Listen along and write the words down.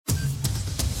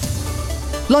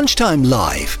Lunchtime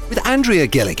Live with Andrea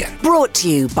Gilligan. Brought to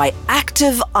you by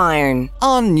Active Iron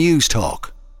On Newstalk.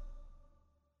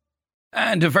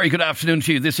 And a very good afternoon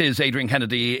to you. This is Adrian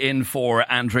Kennedy in for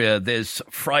Andrea this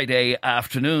Friday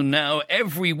afternoon. Now,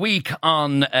 every week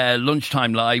on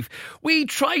Lunchtime Live, we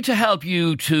try to help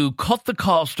you to cut the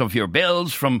cost of your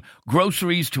bills, from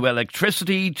groceries to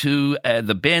electricity to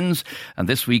the bins. And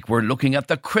this week we're looking at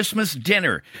the Christmas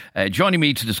dinner. Joining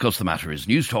me to discuss the matter is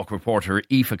Newstalk reporter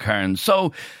Aoife Kearns.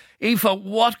 So, Aoife,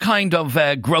 what kind of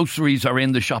groceries are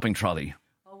in the shopping trolley?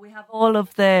 All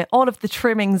of the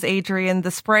trimmings, Adrian, the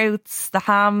sprouts, the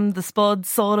ham, the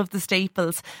spuds, all of the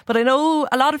staples. But I know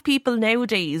a lot of people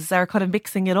nowadays are kind of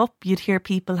mixing it up. You'd hear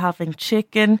people having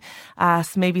chicken,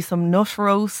 maybe some nut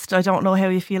roast. I don't know how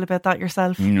you feel about that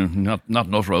yourself. Not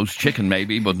nut roast, chicken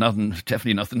maybe, but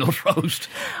definitely not the nut roast.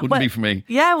 Wouldn't be for me.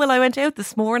 Yeah, well, I went out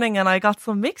this morning and I got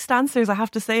some mixed answers. I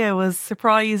have to say, I was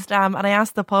surprised. And I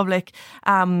asked the public,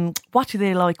 what do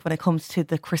they like when it comes to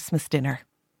the Christmas dinner?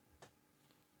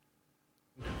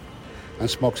 And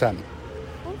smoked salmon.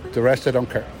 The rest I don't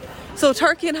care. So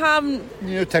turkey and ham?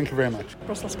 Yeah, thank you very much.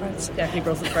 Brussels sprouts. Definitely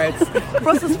Brussels sprouts.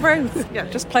 Brussels sprouts? Yeah,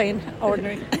 just plain,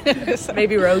 ordinary.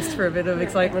 Maybe roast for a bit of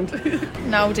excitement.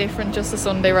 No different, just a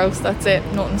Sunday roast, that's it.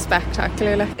 Nothing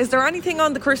spectacular. Is there anything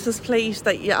on the Christmas plate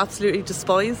that you absolutely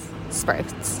despise?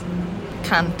 Sprouts.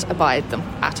 Can't abide them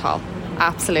at all.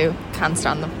 Absolute, can't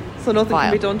stand them. So nothing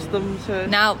can be done to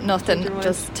them? No, nothing.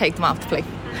 Just take them off the plate.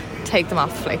 Take them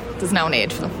off the plate. There's no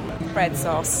need for them. Bread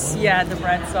sauce. Yeah, the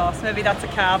bread sauce. Maybe that's a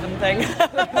Cavan thing.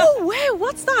 Oh, wow,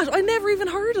 what's that? I never even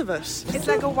heard of it. It's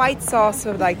like a white sauce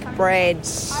with like bread,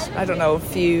 I don't know,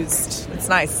 fused. It's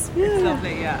nice. Yeah. It's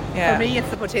lovely, yeah. For me, it's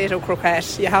the potato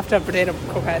croquette. You have to have potato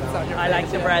croquettes on your plate. I like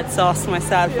the bread sauce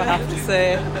myself, I have to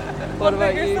say. What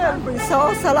about you? Cranberry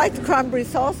sauce. I like the cranberry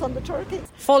sauce on the turkey.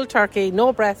 Full turkey,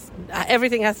 no breast.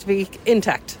 Everything has to be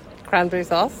intact. Cranberry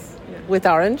sauce with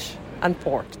orange and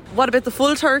port. What about the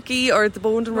full turkey or the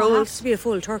boned and rolled? It has to be a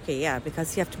full turkey, yeah,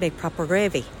 because you have to make proper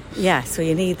gravy. Yeah, so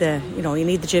you need the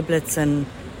giblets and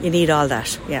you need all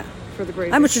that, yeah. For the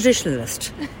gravy. I'm a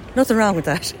traditionalist. Nothing wrong with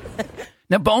that.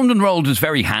 Now, boned and rolled is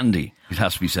very handy, it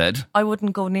has to be said. I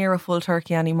wouldn't go near a full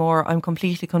turkey anymore. I'm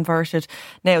completely converted.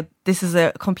 Now, this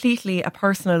is completely a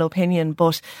personal opinion,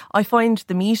 but I find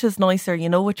the meat is nicer. You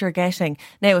know what you're getting.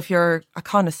 Now, if you're a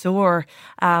connoisseur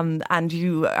and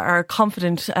you are a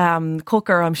confident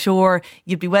cooker, I'm sure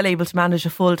you'd be well able to manage a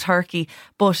full turkey.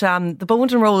 But the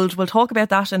boned and rolled, we'll talk about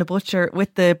that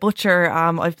with the butcher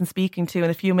I've been speaking to in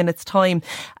a few minutes' time.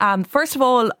 First of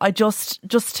all, I just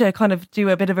to kind of do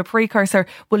a bit of a precursor,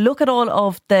 we'll look at all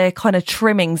of the kind of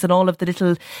trimmings and all of the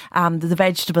little the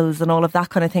vegetables and all of that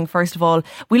kind of thing. First of all,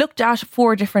 we looked at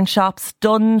 4 different shops: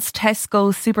 Dunn's,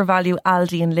 Tesco, SuperValu,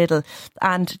 Aldi and Lidl.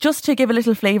 And just to give a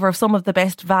little flavour of some of the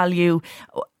best value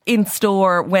in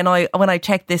store when I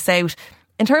checked this out.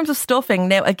 In terms of stuffing,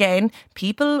 now again,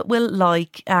 people will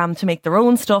like to make their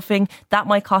own stuffing. That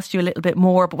might cost you a little bit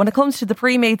more. But when it comes to the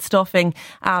pre-made stuffing,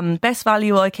 best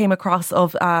value I came across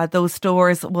of those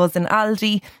stores was in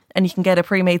Aldi. And you can get a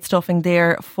pre-made stuffing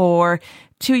there for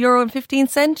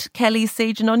 €2.15. Kelly's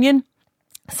Sage and Onion.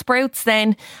 Sprouts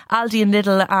then, Aldi and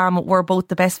Lidl were both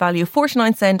the best value,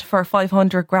 49 cent for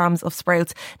 500 grams of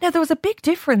sprouts. Now, there was a big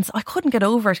difference. I couldn't get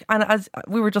over it. And as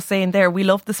we were just saying there, we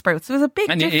love the sprouts. There was a big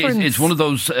difference. It's one of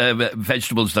those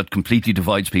vegetables that completely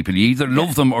divides people. You either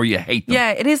love them or you hate them.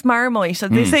 Yeah, it is Marmite.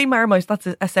 They say Marmite, that's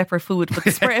a separate food, but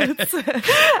the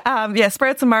sprouts,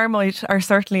 sprouts and Marmite are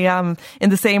certainly in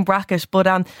the same bracket. But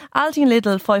Aldi and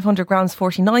Lidl, 500 grams,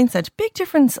 49 cent. Big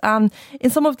difference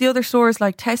in some of the other stores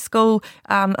like Tesco,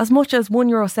 as much as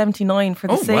 €1.79 for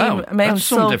the same amount. That's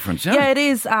some difference, yeah. Yeah, it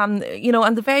is. And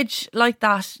the veg like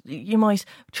that, you might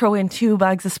throw in 2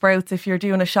 bags of sprouts if you're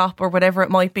doing a shop or whatever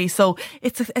it might be. So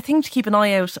it's a thing to keep an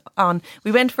eye out on.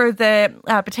 We went for the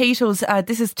potatoes.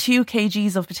 This is 2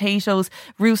 kgs of potatoes.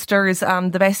 Roosters,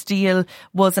 the best deal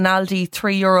was an Aldi,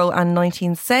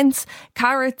 €3.19.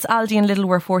 Carrots, Aldi and Lidl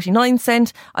were 49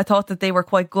 cent. I thought that they were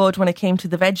quite good when it came to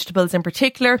the vegetables in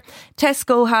particular.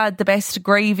 Tesco had the best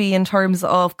gravy in terms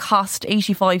of cost,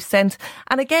 85 cents.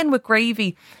 And again, with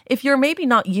gravy, if you're maybe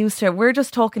not used to it, we're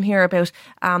just talking here about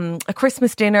a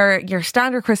Christmas dinner, your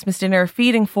standard Christmas dinner,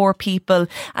 feeding 4 people.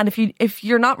 And if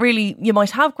you're not really, you might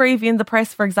have gravy in the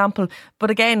press, for example. But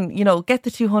again, get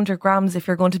the 200 grams if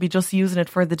you're going to be just using it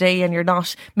for the day and you're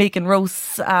not making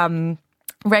roasts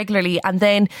regularly. And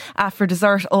then for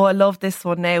dessert, I love this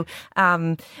one now.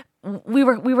 We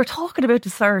were talking about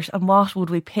dessert and what would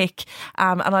we pick,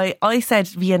 and I said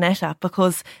Viennetta,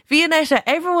 because Viennetta,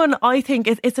 everyone, I think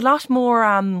it's a lot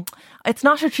more it's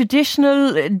not a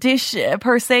traditional dish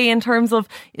per se in terms of,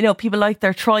 people like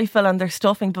their trifle and their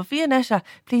stuffing, but Viennetta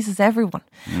pleases everyone,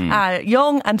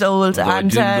 young and old. Although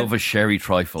and I do love a sherry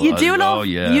trifle. You do love,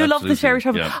 you love the sherry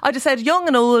trifle. Yeah. I just said young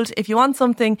and old. If you want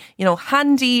something,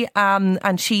 handy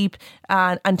and cheap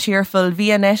and cheerful,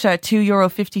 Viennetta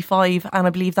 €2.55, and I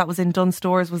believe that was in Dunnes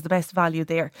Stores, was the best value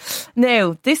there.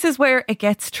 Now, this is where it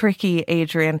gets tricky,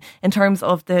 Adrian, in terms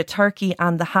of the turkey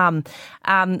and the ham.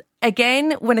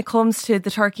 Again, when it comes to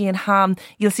the turkey and ham,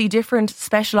 you'll see different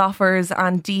special offers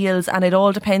and deals, and it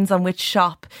all depends on which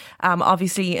shop,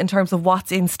 obviously, in terms of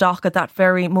what's in stock at that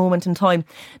very moment in time.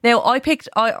 Now,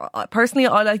 personally,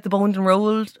 I like the boned and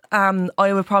rolled.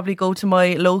 I would probably go to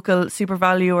my local Super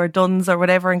Value or Dunnes or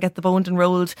whatever and get the boned and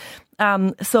rolled.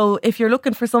 So if you're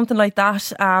looking for something like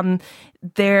that,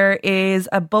 there is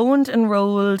a boned and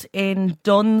rolled in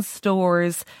Dunnes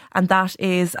Stores, and that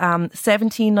is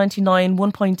 $17.99,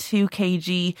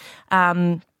 1.2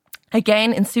 kg.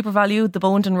 Again, in Super Value, the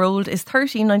boned and rolled is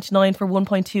 $13.99 for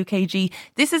 1.2 kg.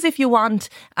 This is if you want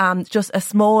just a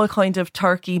small kind of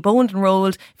turkey, boned and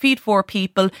rolled, feed 4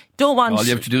 people. Don't want... All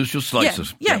you have to do is just slice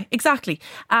it. Yeah, exactly.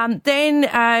 Then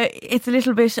it's a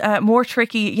little bit more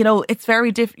tricky. It's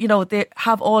very they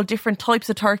have all different types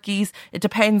of turkeys. It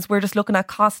depends. We're just looking at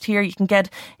cost here. You can get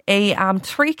a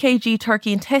 3 kg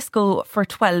turkey in Tesco for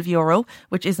 €12,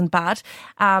 which isn't bad.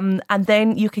 And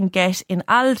then you can get in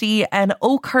Aldi an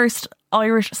Oakhurst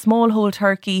Irish small whole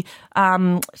turkey,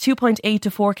 2.8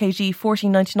 to 4 kg,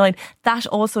 $14.99. That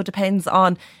also depends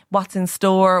on what's in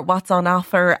store, what's on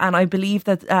offer, and I believe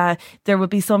that there will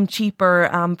be some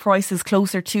cheaper prices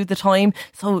closer to the time.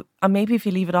 So maybe if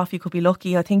you leave it off, you could be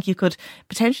lucky. I think you could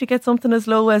potentially get something as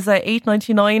low as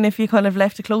 $8.99 if you kind of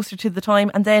left it closer to the time.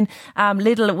 And then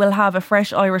Lidl will have a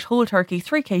fresh Irish whole turkey,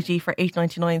 3 kg for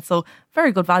 $8.99. So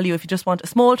very good value if you just want a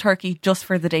small turkey just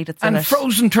for the date it's in it. And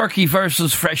frozen turkey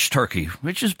versus fresh turkey,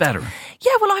 which is better?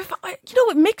 Yeah, well,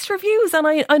 I've mixed reviews, and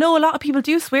I know a lot of people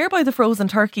do swear by the frozen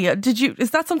turkey.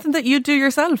 Is that something that you do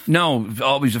yourself? No,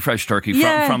 always a fresh turkey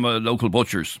from a local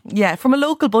butcher's. Yeah, from a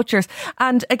local butcher's.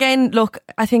 And again, look,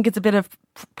 I think it's a bit of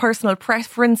personal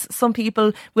preference. Some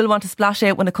people will want to splash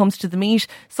out when it comes to the meat.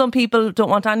 Some people don't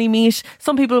want any meat.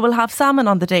 Some people will have salmon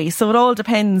on the day. So it all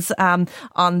depends on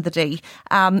the day.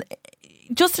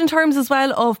 Just in terms as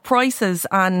well of prices,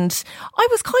 and I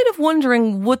was kind of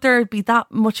wondering, would there be that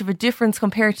much of a difference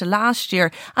compared to last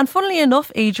year? And funnily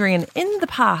enough, Adrian, in the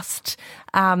past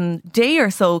day or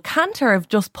so, Kantar have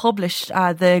just published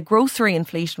the grocery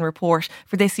inflation report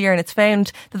for this year, and it's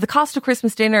found that the cost of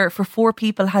Christmas dinner for 4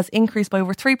 people has increased by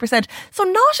over 3%. So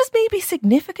not as maybe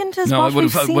significant as what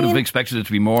we've seen. I would have expected it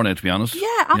to be more now, to be honest.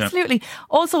 Yeah, absolutely. Yeah.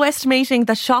 Also estimating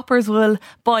that shoppers will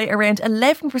buy around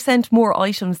 11% more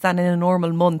items than in a normal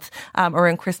month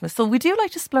around Christmas. So we do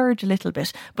like to splurge a little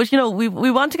bit. But, we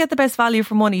want to get the best value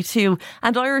for money too.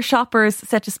 And Irish shoppers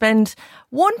set to spend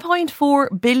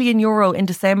 €1.4 billion in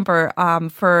December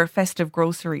for festive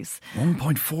groceries.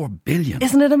 1.4 billion.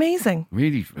 Isn't it amazing?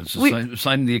 Really, it's a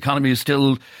sign the economy is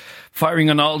still firing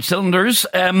on all cylinders.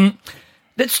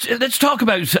 Let's talk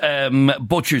about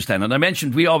butchers then. And I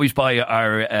mentioned we always buy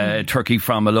our turkey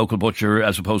from a local butcher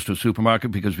as opposed to a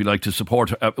supermarket because we like to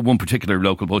support one particular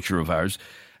local butcher of ours.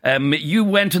 You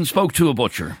went and spoke to a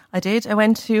butcher. I did. I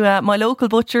went to my local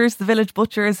butchers, the village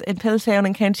butchers in Piltown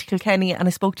in County Kilkenny, and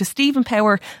I spoke to Stephen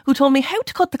Power, who told me how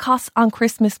to cut the costs on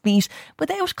Christmas meat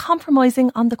without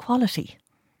compromising on the quality.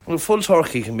 Well, full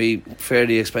turkey can be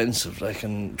fairly expensive,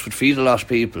 and it would feed a lot of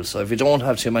people. So if you don't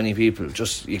have too many people,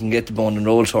 you can get the bone and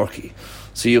roll turkey.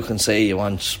 So you can say you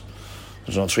want,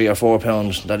 3 or 4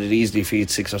 pounds, that it easily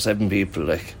feeds 6 or 7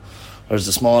 people, Whereas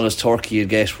the smallest turkey you'd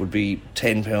get would be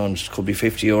 £10, could be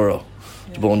 €50.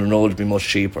 Yeah. The bone and roll would be much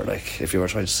cheaper, if you were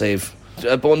trying to save.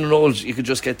 A bone and roll, you could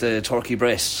just get the turkey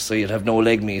breast, so you'd have no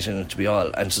leg meat in it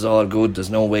and it's all good, there's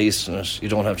no waste in it. You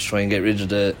don't have to try and get rid of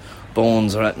the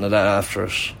bones or anything like that after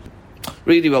it.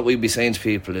 Really what we'd be saying to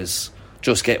people is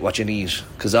just get what you need,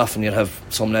 because often you'll have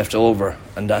some left over,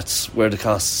 and that's where the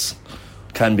costs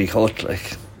can be cut,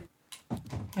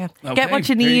 Yeah. Okay, get what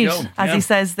you need, as he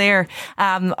says there.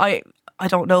 I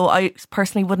don't know. I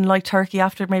personally wouldn't like turkey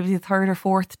after maybe the 3rd or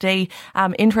 4th day.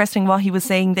 Interesting what he was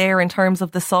saying there in terms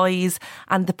of the size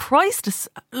and the price.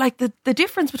 The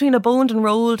difference between a boned and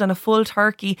rolled and a full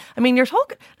turkey. I mean, you're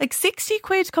talking like 60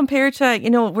 quid compared to,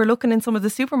 we're looking in some of the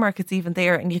supermarkets even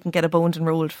there, and you can get a boned and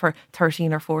rolled for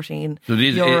 13 or 14 so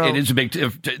it is a big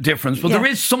difference. But there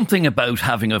is something about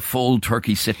having a full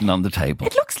turkey sitting on the table.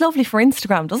 It looks lovely for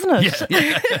Instagram, doesn't it?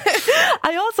 Yeah.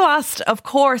 I also asked, of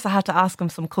course, I had to ask him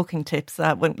some cooking tips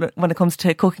when it comes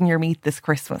to cooking your meat this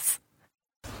Christmas.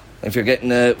 If you're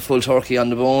getting a full turkey on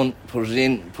the bone, put it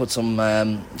in, put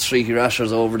some streaky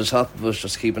rashers over the top of it,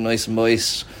 just to keep it nice and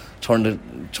moist. Turn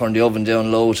the oven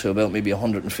down low to about maybe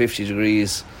 150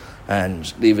 degrees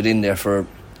and leave it in there for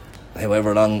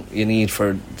however long you need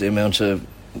for the amount of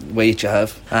weight you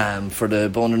have. For the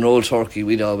bone and roll turkey,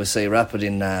 we'd always say wrap it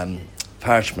in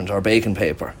parchment or baking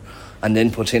paper and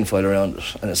then put tinfoil around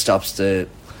it, and it stops the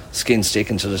skin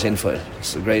sticking to the tinfoil.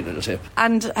 It's a great little tip.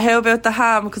 And how about the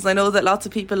ham? Because I know that lots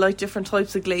of people like different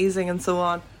types of glazing and so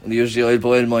on. Usually I'll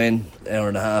boil mine an hour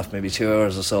and a half, maybe 2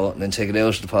 hours or so, and then take it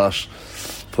out of the pot,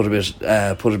 put a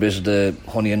bit of the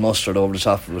honey and mustard over the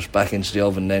top of it, back into the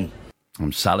oven then.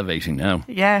 I'm salivating now.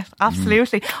 Yeah,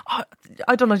 absolutely. Oh,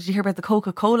 I don't know, did you hear about the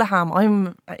Coca-Cola ham?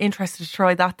 I'm interested to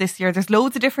try that this year. There's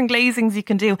loads of different glazings you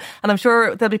can do, and I'm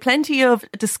sure there'll be plenty of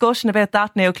discussion about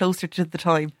that now closer to the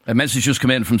time. A message just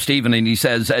come in from Stephen, and he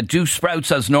says, do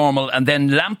sprouts as normal and then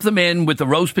lamp them in with the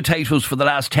roast potatoes for the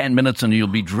last 10 minutes and you'll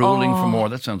be drooling for more.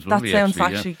 That sounds lovely. That sounds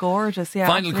actually gorgeous, yeah.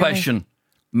 Final question,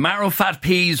 marrow fat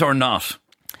peas or not?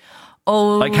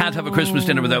 Oh, I can't have a Christmas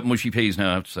dinner without mushy peas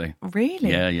now, I have to say. Really?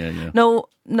 Yeah. No.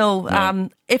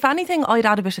 If anything, I'd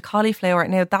add a bit of cauliflower.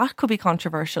 Now, that could be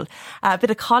controversial. A bit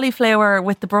of cauliflower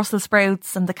with the Brussels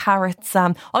sprouts and the carrots.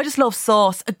 I just love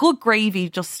sauce. A good gravy,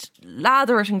 just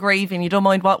lather it in gravy and you don't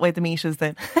mind what way the meat is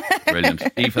then. Brilliant.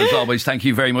 Aoife, as always, thank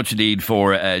you very much indeed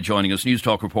for joining us.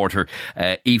 Newstalk reporter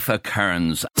Aoife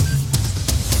Kearns.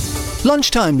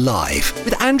 Lunchtime Live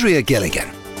with Andrea Gilligan.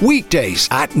 Weekdays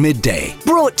at midday.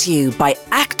 Brought to you by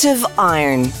Active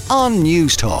Iron On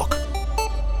Newstalk.